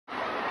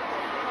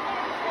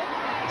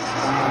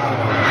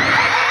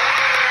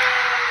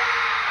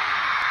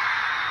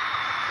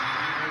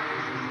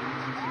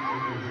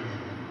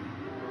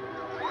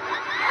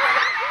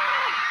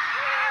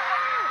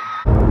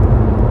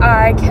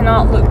I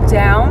cannot look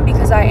down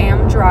because I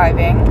am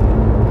driving,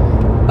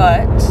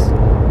 but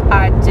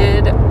I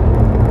did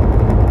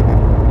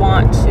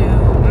want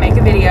to make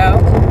a video,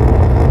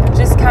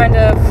 just kind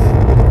of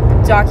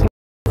document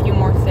a few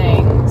more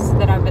things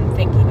that I've been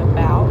thinking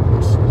about.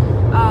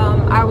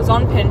 I was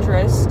on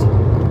Pinterest,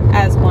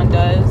 as one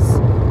does,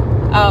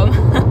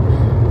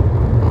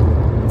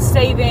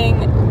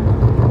 saving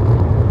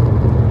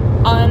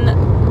an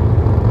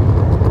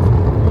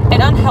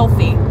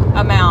unhealthy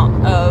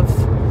amount of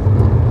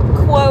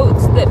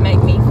quotes that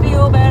make me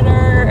feel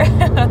better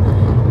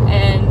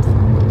and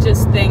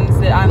just things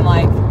that I'm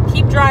like,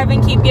 keep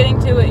driving, keep getting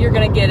to it, you're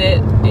gonna get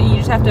it, you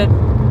just have to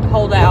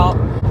hold out.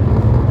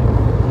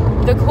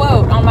 The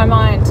quote on my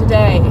mind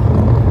today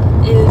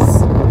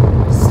is,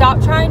 stop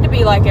trying to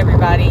be like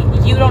everybody,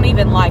 you don't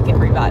even like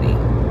everybody.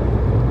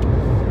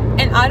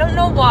 And I don't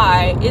know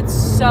why, it's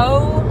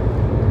so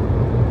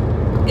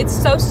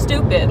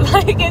stupid.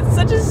 Like, it's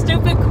such a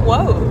stupid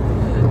quote,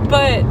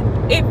 but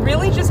it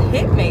really just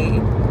hit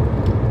me.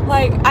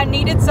 Like, I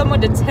needed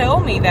someone to tell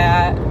me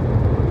that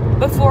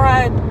before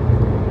I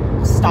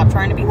stopped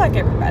trying to be like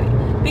everybody.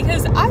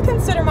 Because I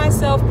consider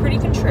myself pretty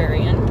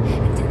contrarian.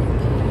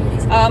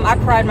 I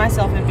pride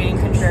myself in being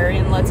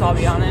contrarian, let's all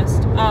be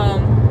honest.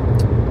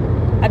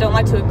 I don't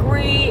like to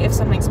agree. If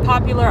something's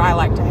popular, I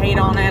like to hate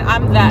on it.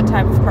 I'm that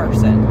type of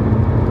person.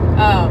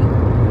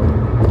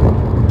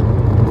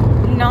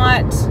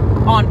 Not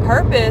on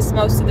purpose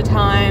most of the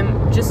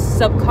time, just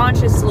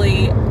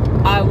subconsciously,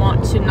 I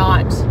want to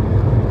not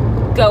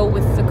go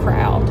with the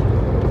crowd.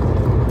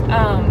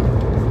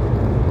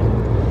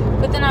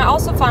 But then I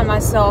also find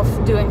myself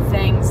doing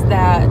things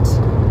that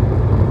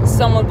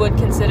someone would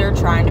consider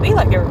trying to be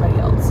like everybody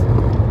else.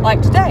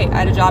 Like today, I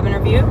had a job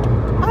interview.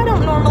 I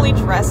don't normally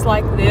dress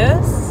like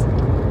this.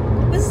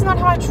 This is not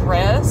how I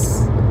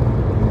dress.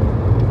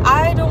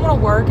 I don't want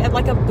to work at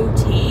like a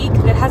boutique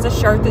that has a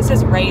shirt that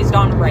says Raised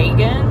on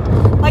Reagan.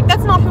 Like,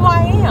 that's not who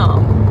I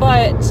am.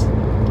 But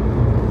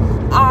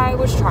I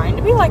was trying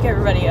to be like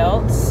everybody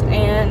else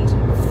and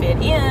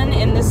fit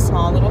in this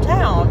small little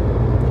town.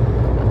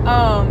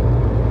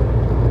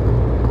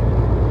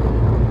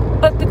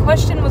 But the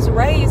question was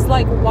raised,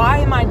 like, why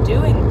am I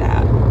doing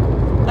that?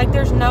 Like,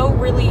 there's no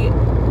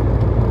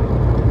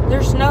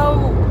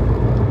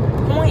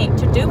point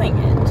to doing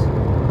it.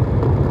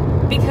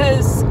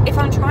 Because if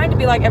I'm trying to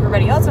be like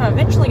everybody else, I'm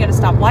eventually going to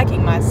stop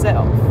liking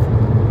myself.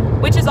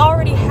 Which has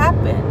already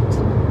happened.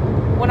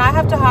 When I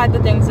have to hide the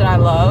things that I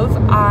love,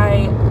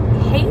 I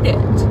hate it.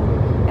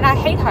 And I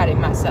hate hiding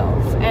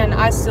Myself. And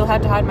I still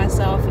have to hide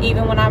myself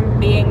even when I'm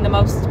being the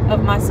most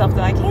of myself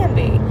that I can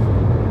be.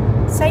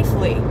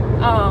 Safely.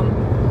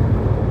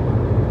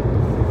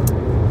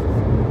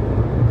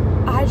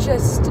 I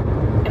just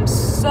am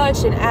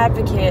such an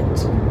advocate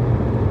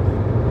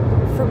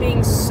for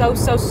being so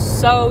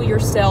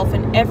yourself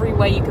in every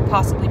way you could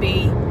possibly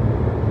be.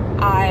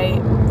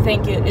 I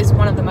think it is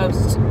one of the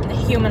most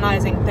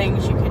humanizing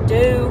things you can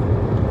do.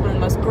 One of the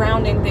most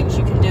grounding things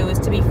you can do is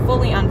to be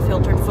fully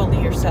unfiltered,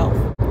 fully yourself.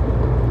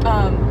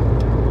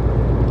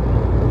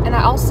 And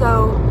I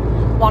also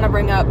want to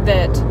bring up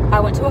that I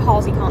went to a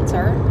Halsey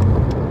concert.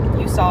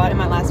 You saw it in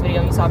my last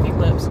video. You saw a few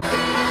clips.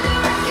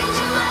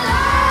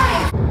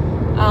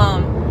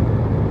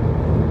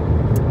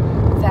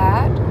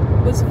 That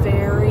was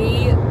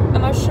very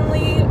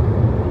emotionally,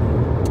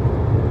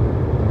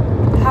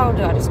 how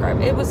do I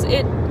describe it?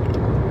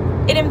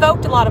 It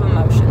invoked a lot of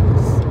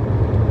emotions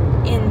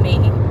in me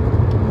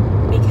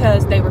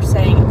because they were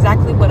saying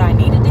exactly what I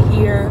needed to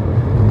hear,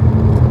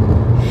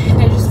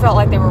 and it just felt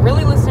like they were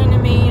really listening to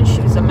me, and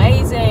she was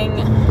amazing.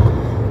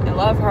 I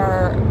love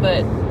her,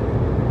 but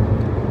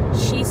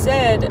she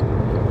said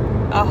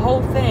a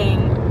whole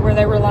thing where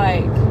they were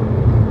like,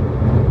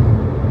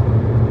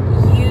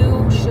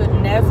 you should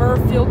never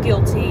feel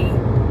guilty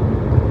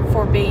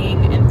for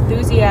being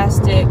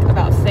enthusiastic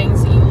about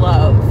things that you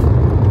love.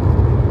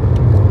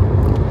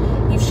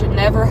 You should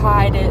never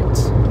hide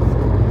it.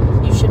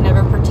 You should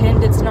never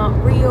pretend it's not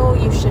real.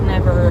 You should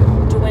never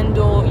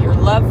dwindle your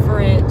love for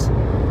it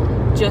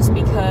just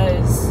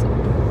because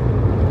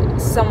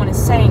someone is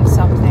saying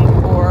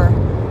something or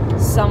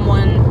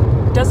someone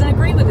doesn't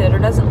agree with it or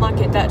doesn't like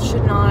it. That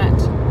should not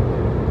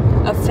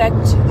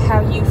affect how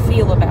you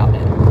feel about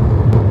it.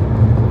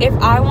 If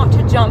I want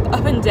to jump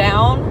up and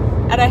down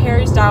at a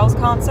Harry Styles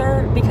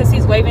concert because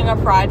he's waving a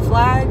pride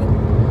flag,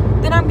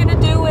 then I'm gonna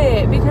do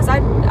it because I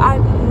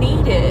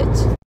need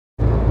it.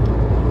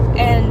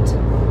 And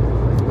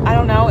I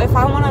don't know, if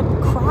I want to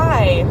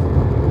cry,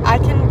 I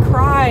can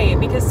cry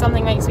because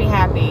something makes me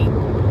happy.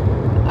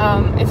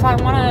 If I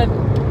want to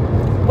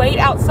wait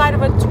outside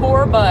of a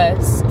tour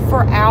bus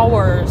for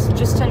hours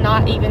just to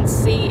not even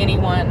see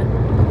anyone,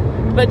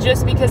 but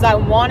just because I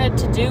wanted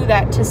to do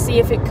that to see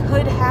if it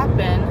could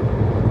happen,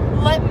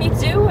 let me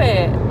do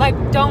it. Like,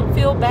 don't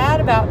feel bad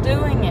about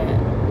doing it.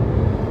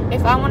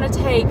 If I want to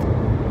take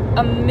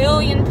a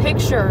million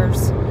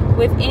pictures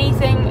with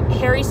anything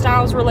Harry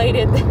Styles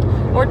related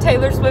or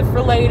Taylor Swift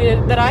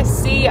related that I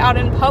see out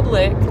in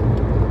public,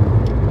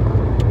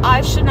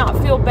 I should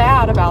not feel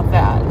bad about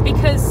that,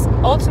 because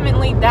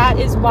ultimately that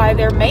is why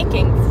they're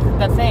making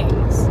the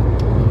things.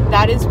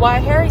 That is why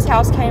Harry's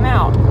House came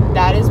out.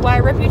 That is why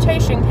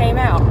Reputation came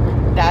out.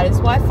 That is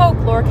why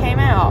Folklore came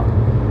out.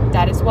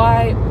 That is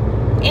why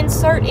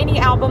insert any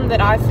album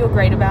that I feel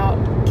great about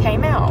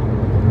came out.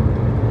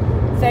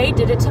 They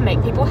did it to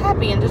make people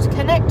happy and just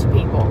connect to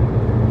people.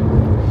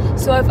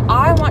 So if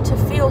I want to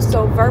feel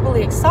so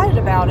verbally excited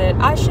about it,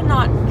 I should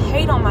not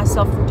hate on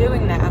myself for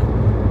doing that.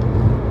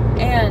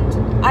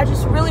 And I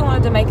just really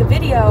wanted to make a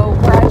video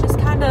where I just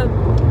kind of,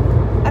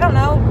 I don't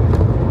know,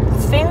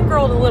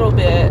 fangirled a little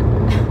bit.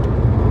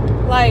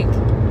 Like,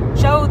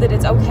 show that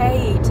it's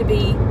okay to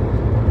be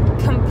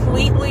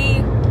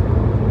completely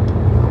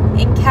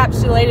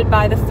encapsulated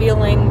by the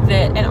feeling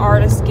that an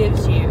artist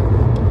gives you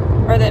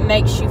or that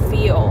makes you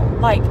feel.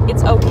 Like,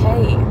 it's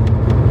okay.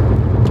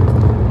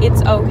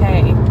 It's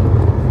okay.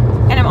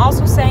 And I'm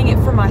also saying it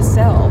for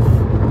myself.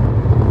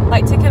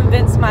 Like, to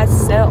convince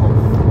myself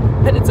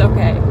that it's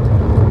okay.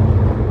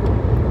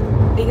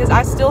 Because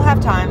I still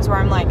have times where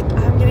I'm like,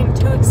 I'm getting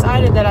too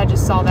excited that I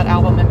just saw that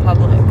album in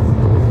public.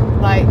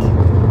 Like,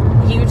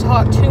 you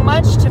talk too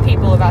much to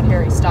people about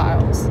Harry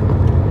Styles.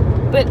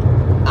 But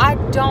I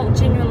don't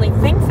genuinely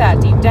think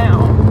that deep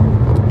down.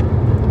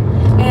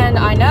 And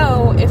I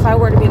know if I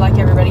were to be like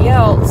everybody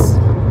else,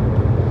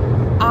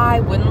 I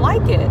wouldn't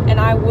like it. And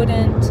I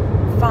wouldn't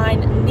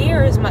find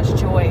near as much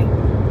joy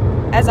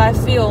as I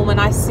feel when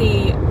I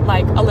see,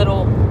 like, a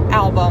little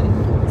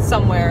album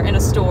somewhere in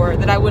a store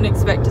that I wouldn't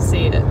expect to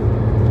see it.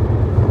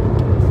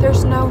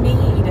 There's no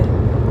need.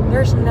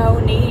 There's no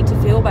need to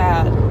feel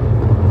bad.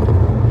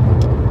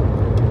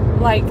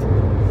 Like,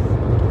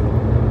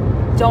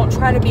 don't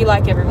try to be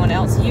like everyone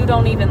else. You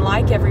don't even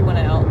like everyone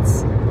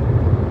else.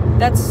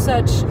 That's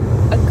such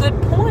a good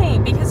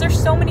point, because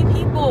there's so many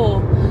people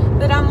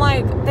that I'm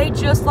like, they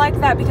just like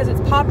that because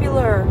it's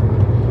popular.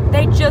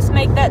 They just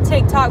make that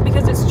TikTok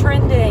because it's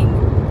trending.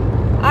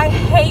 I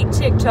hate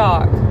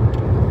TikTok.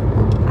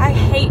 I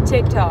hate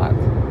TikTok.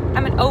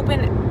 I'm an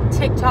open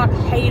TikTok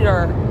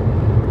hater.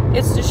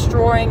 It's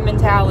destroying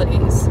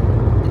mentalities.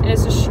 And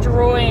it's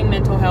destroying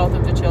mental health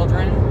of the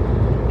children.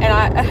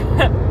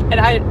 And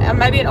I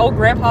might be an old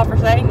grandpa for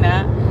saying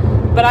that,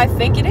 but I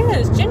think it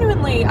is.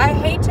 Genuinely, I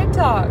hate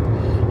TikTok.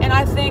 And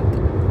I think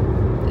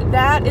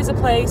that is a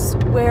place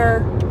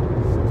where,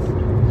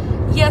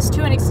 yes,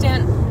 to an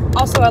extent,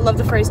 also I love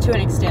the phrase to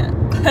an extent,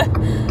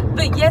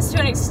 but yes, to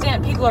an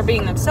extent, people are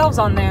being themselves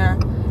on there,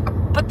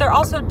 but they're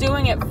also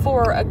doing it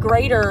for a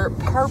greater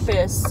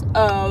purpose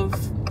of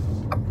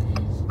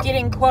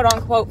getting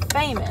quote-unquote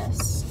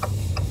famous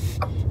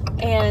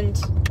and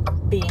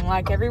being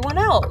like everyone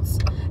else.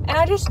 And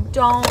I just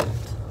don't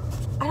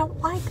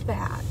like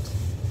that.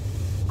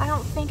 I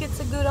don't think it's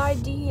a good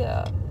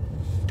idea.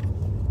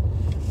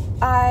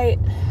 I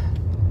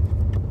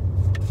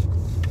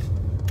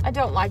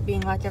don't like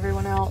being like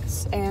everyone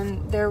else,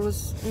 and there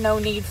was no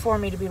need for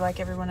me to be like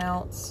everyone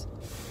else.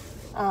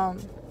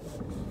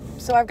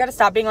 So I've got to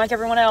stop being like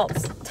everyone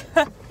else.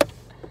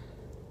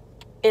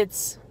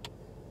 It's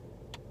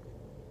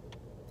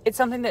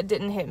something that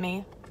didn't hit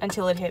me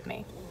until it hit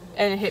me.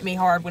 And it hit me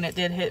hard when it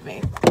did hit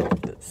me.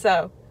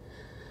 So,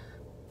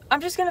 I'm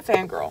just gonna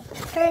fangirl,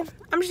 okay?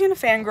 I'm just gonna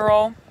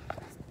fangirl.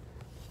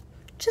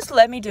 Just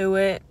let me do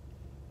it.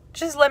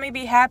 Just let me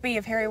be happy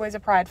if Harry waves a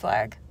pride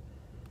flag.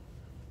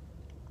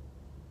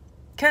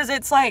 Because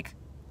it's like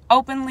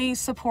openly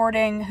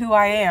supporting who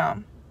I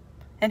am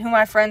and who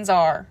my friends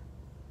are.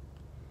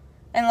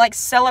 And like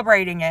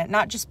celebrating it,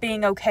 not just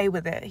being okay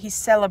with it. He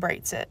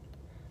celebrates it.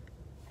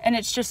 And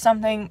it's just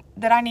something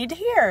that I need to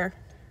hear.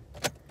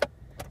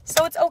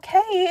 So it's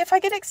okay if I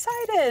get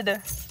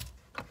excited.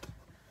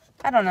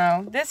 I don't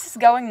know. This is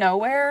going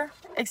nowhere,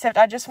 except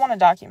I just want to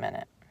document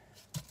it.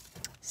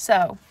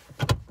 So,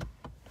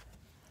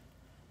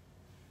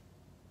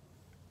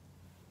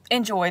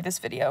 enjoy this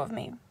video of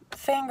me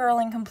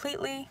fangirling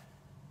completely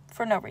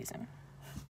for no reason.